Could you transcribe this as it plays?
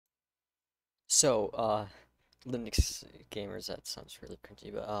Linux gamers, that sounds really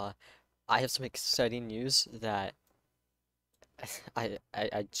cringy, but I have some exciting news that I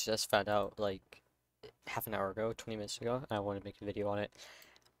just found out like half an hour ago, 20 minutes ago, and I want to make a video on it.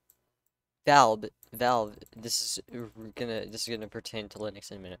 Valve, this is gonna pertain to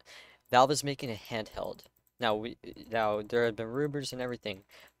Linux in a minute. Valve is making a handheld. Now there have been rumors and everything,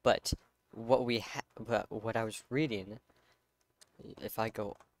 but what I was reading, if I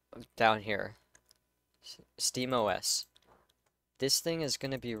go down here, Steam OS. This thing is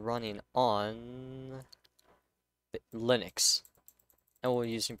going to be running on Linux, and we're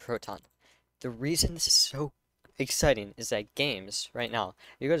using Proton. The reason this is so exciting is that games right now,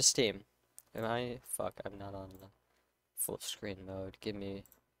 you go to Steam. Fuck, I'm not on the full screen mode. Give me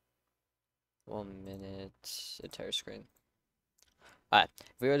 1 minute, entire screen. Alright,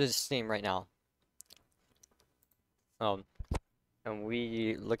 if we go to Steam right now, um, and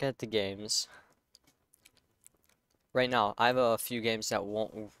we look at the games, right now, I have a few games that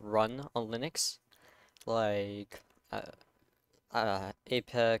won't run on Linux, like, uh,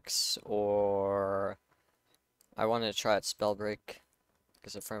 Apex, or I wanted to try out Spellbreak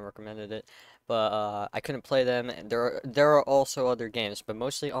because a friend recommended it, but I couldn't play them. And there are also other games, but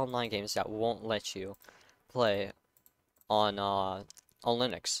mostly online games that won't let you play on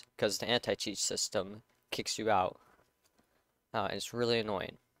Linux because the anti-cheat system kicks you out. It's really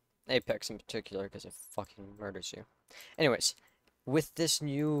annoying. Apex in particular because it fucking murders you. Anyways, with this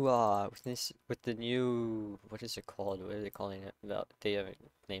new with the new, what is it called? What are they calling it? They haven't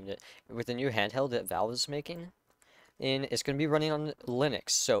named it. With the new handheld that Valve is making, and it's going to be running on Linux.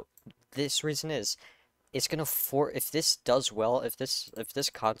 So this reason is it's going to if this does well, if this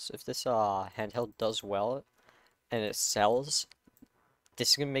handheld does well and it sells,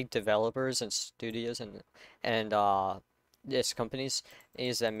 this is going to make developers and studios and yes, companies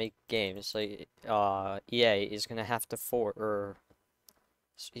is that make games like EA is going to have to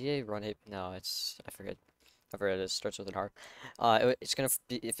does EA run it? No, I forget it starts with an R. It's gonna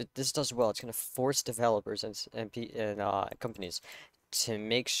be, this does well, it's gonna force developers and companies to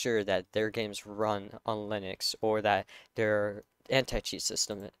make sure that their games run on Linux or that their anti-cheat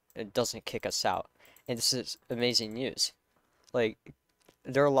system doesn't kick us out. And this is amazing news. Like,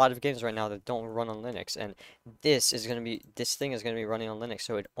 there are a lot of games right now that don't run on Linux, and this thing is gonna be running on Linux,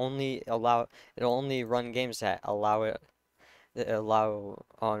 so it'll only run games that allow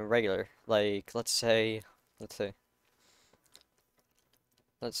on regular. Like, let's say.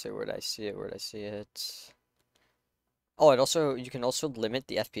 Let's see, where'd I see it? Where'd I see it? Oh, you can also limit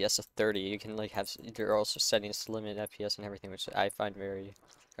the FPS to 30. You can like there are also settings to limit FPS and everything, which I find very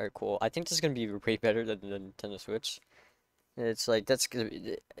cool. I think this is gonna be way better than the Nintendo Switch. It's like that's gonna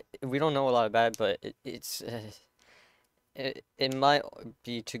be, we don't know a lot about it, but it might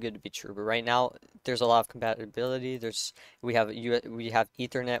be too good to be true. But right now, there's a lot of compatibility. We have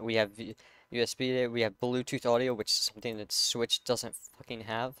Ethernet, we have USB, we have Bluetooth audio, which is something that Switch doesn't fucking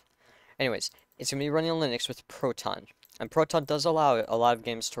have. Anyways, it's gonna be running on Linux with Proton, and Proton does allow a lot of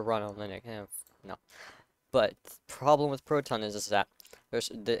games to run on Linux. No, but the problem with Proton is that there's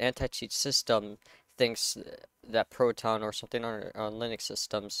the anti-cheat system thinks that Proton or something on Linux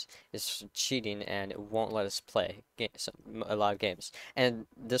systems is cheating and it won't let us play a lot of games. And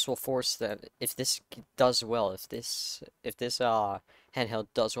this will force them, if this does well, if this handheld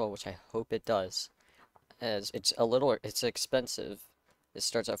does well, which I hope it does, as it's expensive. It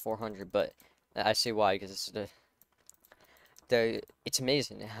starts at 400, but I see why, because it's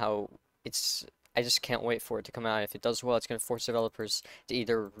amazing how it's I just can't wait for it to come out. If it does well, it's going to force developers to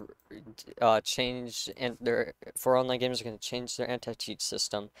either change, and for online games, they're going to change their anti-cheat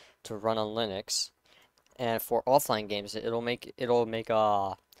system to run on Linux, and for offline games,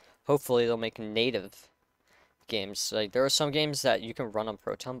 hopefully it'll make native games. Like there are some games that you can run on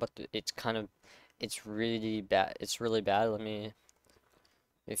Proton, but it's really bad. It's really bad. Let me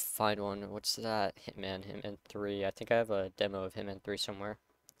find one. What's that? Hitman 3. I think I have a demo of Hitman 3 somewhere.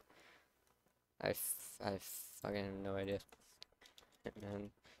 I fucking have no idea. Hitman.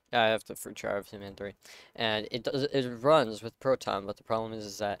 Yeah, I have the free trial of Hitman 3. And it runs with Proton, but the problem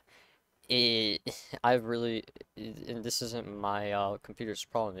is that it I really and this isn't my computer's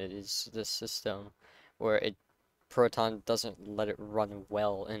problem. It is the system where it Proton doesn't let it run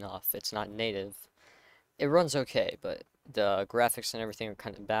well enough. It's not native. It runs okay, but the graphics and everything are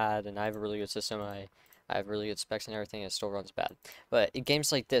kind of bad, and I have a really good system. I have really good specs and everything, and it still runs bad. But in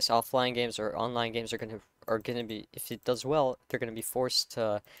games like this, offline games or online games are gonna be, if it does well, they're gonna be forced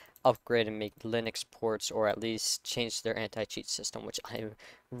to upgrade and make Linux ports or at least change their anti-cheat system, which I'm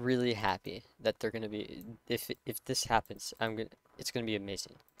really happy that they're gonna be. If this happens, it's gonna be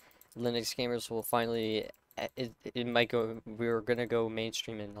amazing. Linux gamers will finally it might go we're gonna go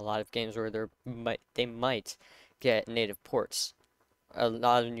mainstream in a lot of games where they might get native ports. A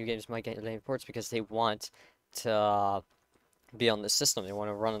lot of new games might get native ports because they want to be on the system. They want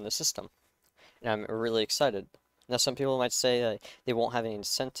to run on the system. And I'm really excited. Now some people might say they won't have any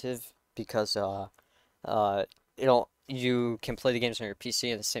incentive because you can play the games on your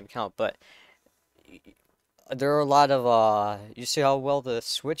PC in the same account, but there are a lot of you see how well the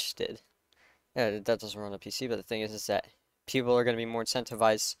Switch did. Yeah, that doesn't run on PC, but the thing is that people are going to be more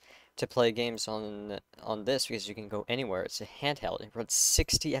incentivized to play games on this because you can go anywhere. It's a handheld. It runs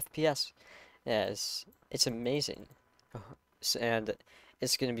 60 FPS. Yeah, it's amazing. And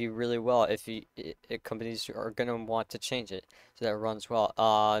it's going to be really well if companies are going to want to change it so that it runs well.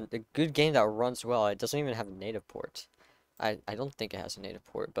 A good game that runs well, it doesn't even have a native port. I don't think it has a native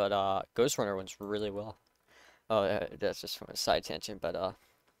port, but Ghost Runner runs really well. Oh, that's just from a side tangent, but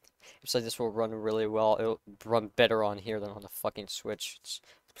looks like this will run really well. It'll run better on here than on the fucking Switch.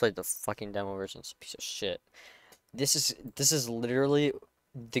 Played the fucking demo version. It's a piece of shit. This is literally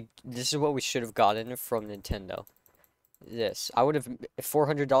this is what we should have gotten from Nintendo. This I would have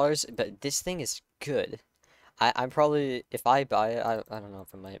 $400, but this thing is good. I'm probably if I buy it, I don't know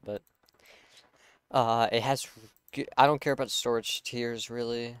if I might, but it has. I don't care about storage tiers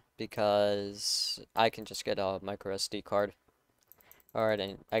really because I can just get a micro SD card. Alright,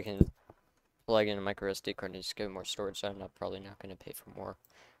 and I can plug in a micro SD card and just get more storage, so I'm probably not gonna pay for more,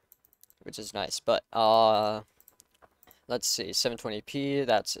 which is nice. But let's see, 720p,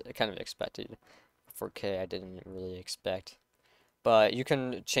 that's kind of expected. 4K, I didn't really expect. But you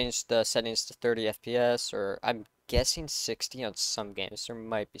can change the settings to 30 FPS, or I'm guessing 60 on some games. There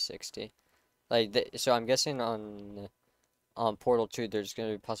might be 60. Like, so I'm guessing on Portal 2, there's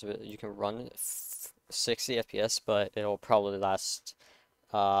gonna be possibility you can run 60 FPS, but it'll probably last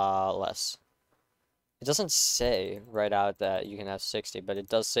less. It doesn't say right out that you can have 60, but it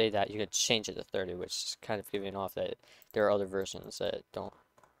does say that you can change it to 30, which is kind of giving off that there are other versions that don't.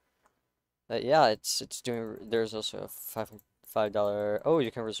 But yeah, it's doing. There's also a $5. Oh,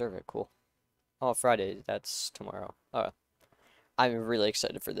 you can reserve it. Cool. Oh, Friday. That's tomorrow. Oh, I'm really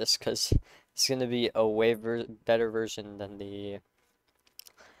excited for this because it's gonna be a way better version than the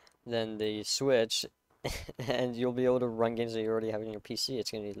Switch, and you'll be able to run games that you already have on your PC.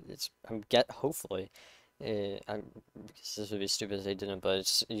 It's gonna be. Hopefully. This would be stupid if they didn't,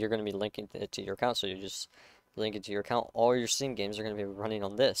 but you're going to be linking it to your account, so you just link it to your account. All your Steam games are going to be running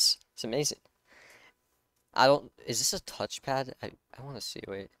on this. It's amazing. Is this a touchpad? I want to see,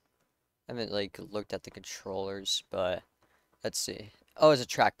 wait. I haven't, like, looked at the controllers, but let's see. Oh, it's a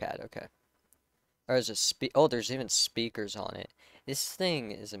trackpad, okay. Or is it oh, there's even speakers on it. This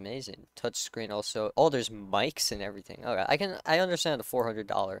thing is amazing. Touchscreen also. Oh, there's mics and everything. Okay, I understand the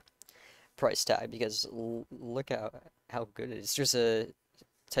 $400 price tag because look how good it is. There's a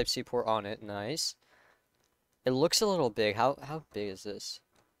Type-C port on it. Nice. It looks a little big. How big is this?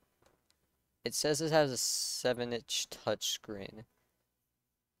 It says it has a 7-inch touchscreen.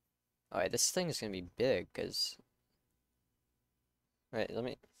 Alright, this thing is gonna be big because. Alright, let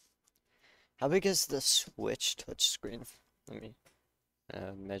me. How big is the Switch touchscreen? Let me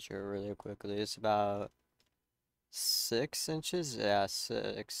measure really quickly. It's about 6 inches. Yeah,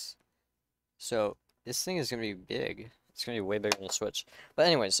 6. So this thing is gonna be big. It's gonna be way bigger than the Switch. But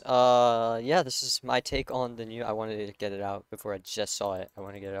anyways, yeah, this is my take on the new. I wanted to get it out before I just saw it. I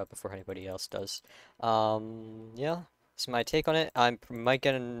want to get it out before anybody else does. Yeah, it's my take on it. I might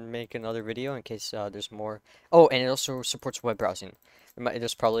make another video in case there's more. Oh, and it also supports web browsing.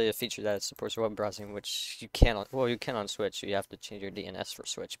 There's probably a feature that supports web browsing, which you can on. Well, you can on Switch. You have to change your DNS for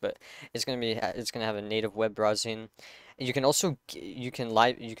Switch, but it's gonna have a native web browsing. You can also you can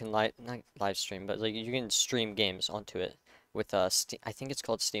live not live stream, but like you can stream games onto it with Steam. I think it's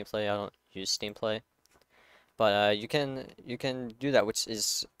called Steam Play. I don't use Steam Play, but you can do that, which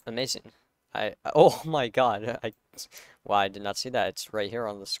is amazing. Oh my God, wow, I did not see that. It's right here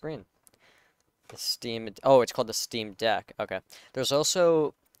on the screen. The Steam. Oh, it's called the Steam Deck. Okay. There's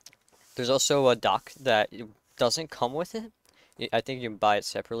also a dock that doesn't come with it. I think you can buy it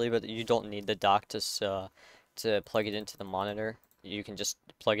separately, but you don't need the dock to plug it into the monitor. You can just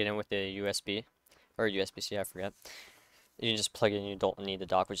plug it in with a USB or USB-C, I forget. You can just plug it in, you don't need the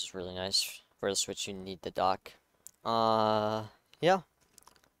dock, which is really nice. For the Switch, you need the dock. Yeah.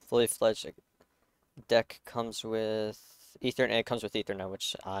 Fully fledged deck comes with Ethernet. It comes with Ethernet,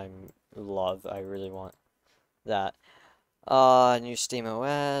 which I love. I really want that. New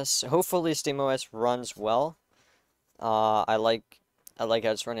SteamOS. Hopefully SteamOS runs well. I like how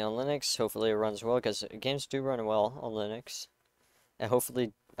it's running on Linux. Hopefully it runs well because games do run well on Linux. And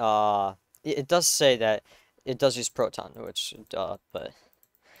hopefully it does say that it does use Proton, which but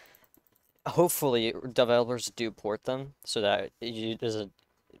hopefully developers do port them so that you there's a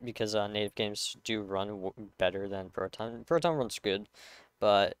because native games do run better than Proton. Proton runs good,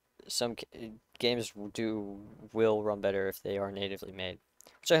 but some games will run better if they are natively made,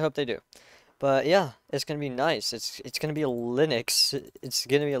 which I hope they do. But yeah, it's gonna be nice. It's gonna be a Linux. It's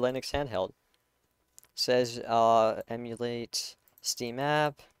gonna be a Linux handheld. Says emulate Steam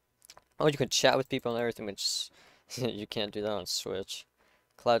app. Oh, you can chat with people and everything, which you can't do that on Switch.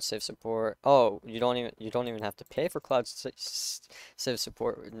 Cloud save support. Oh, you don't even have to pay for save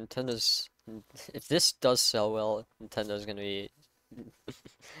support. Nintendo's if this does sell well, Nintendo's gonna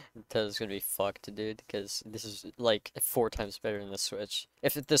be fucked, dude, because this is like 4 times better than the Switch.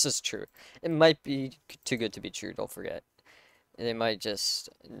 If this is true, it might be too good to be true. Don't forget. They might just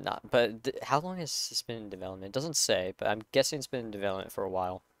not. But how long has this been in development? It doesn't say, but I'm guessing it's been in development for a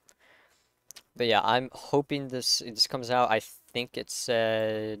while. But yeah, I'm hoping this comes out. I think it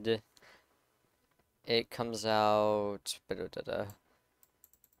said it comes out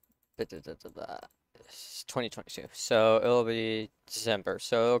 2022. So it'll be December.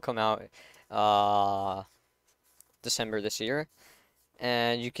 So it'll come out uh December this year,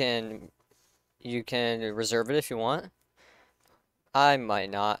 and you can reserve it if you want. I might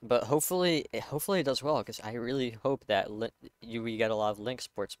not, but hopefully it does well because I really hope that we get a lot of Link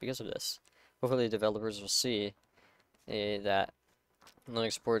sports because of this. Hopefully developers will see that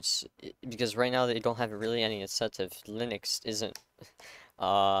Linux sports because right now they don't have really any incentive. Linux isn't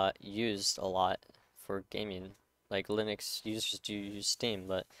used a lot for gaming. Like Linux users do use Steam,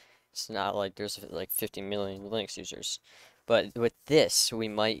 but it's not like there's like 50 million Linux users. But with this, we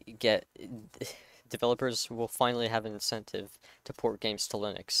might get developers will finally have an incentive to port games to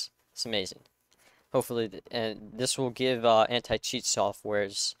Linux. It's amazing. Hopefully, and this will give anti-cheat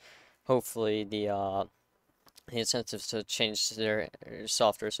softwares hopefully the incentives to change their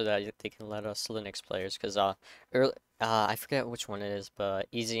software so that they can let us Linux players. Because I forget which one it is, but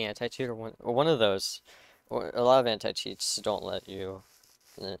Easy Anti-Cheat or one of those. Or a lot of anti-cheats don't let you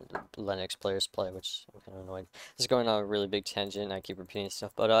Linux players play, which I'm kind of annoyed. This is going on a really big tangent. I keep repeating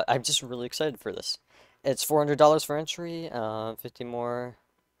stuff, but I'm just really excited for this. It's $400 for entry. 50 more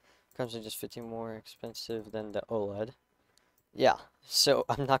comes in just 50 more expensive than the OLED. Yeah, so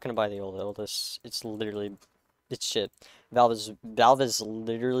I'm not gonna buy the OLED. It's literally it's shit. Valve is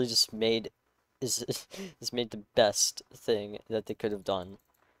literally just made is is made the best thing that they could have done.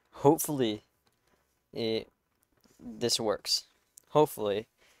 Hopefully, it this works. Hopefully,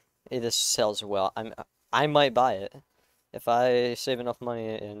 this sells well. I might buy it if I save enough money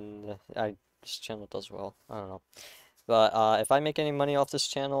and this channel does well. I don't know. But if I make any money off this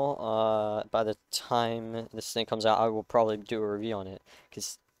channel, by the time this thing comes out, I will probably do a review on it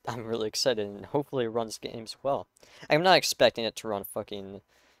because I'm really excited and hopefully it runs games well. I'm not expecting it to run fucking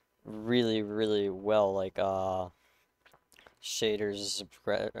really, really well like shaders.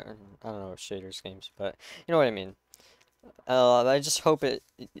 I don't know shaders games, but you know what I mean. I just hope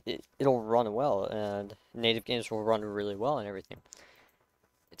it'll run well and native games will run really well and everything.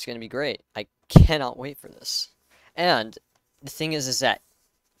 It's gonna be great. I cannot wait for this. And the thing is that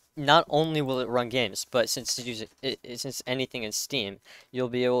not only will it run games, but since anything is Steam, you'll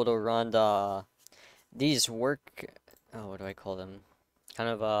be able to run these work. Oh, what do I call them? Kind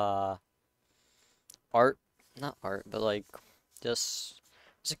of art, not art, but like just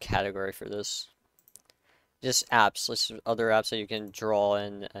there's a category for this. Just apps, just other apps that you can draw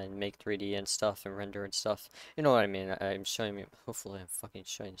and make 3D and stuff and render and stuff. You know what I mean? I'm showing you. Hopefully, I'm fucking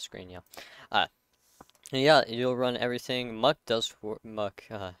showing the screen. Yeah. Uh, Yeah, you'll run everything. Muck.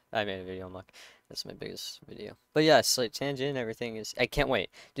 I made a video on Muck. That's my biggest video. But yeah, Slate Tangent, everything is. I can't wait,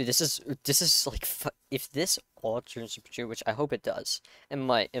 dude. This is like if this all turns to be true, which I hope it does. It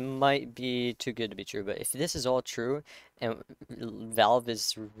might be too good to be true, but if this is all true and Valve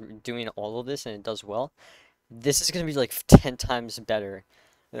is doing all of this and it does well, this is gonna be like 10 times better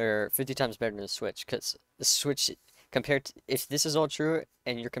or 50 times better than the Switch because the Switch compared to if this is all true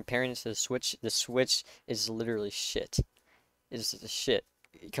and you're comparing it to the Switch is literally shit. Is shit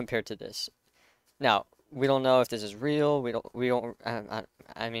compared to this. Now, we don't know if this is real. We don't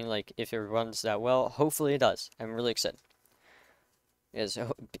I mean like if it runs that well, hopefully it does. I'm really excited.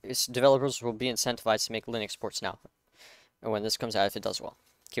 Developers will be incentivized to make Linux ports now. And when this comes out if it does well.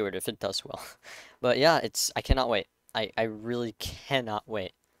 Keyword if it does well. But yeah, I cannot wait. I really cannot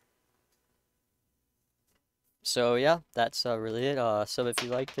wait. So yeah, that's really it. So if you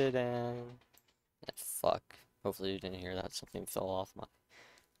liked it and fuck, hopefully you didn't hear that. Something fell off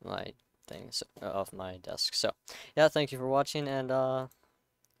my things off my desk. So yeah, thank you for watching and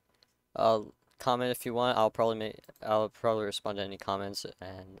Uh, comment if you want. I'll probably respond to any comments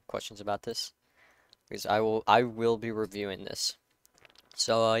and questions about this because I will be reviewing this.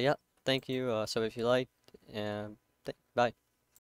 So yeah, thank you. So if you liked, and bye.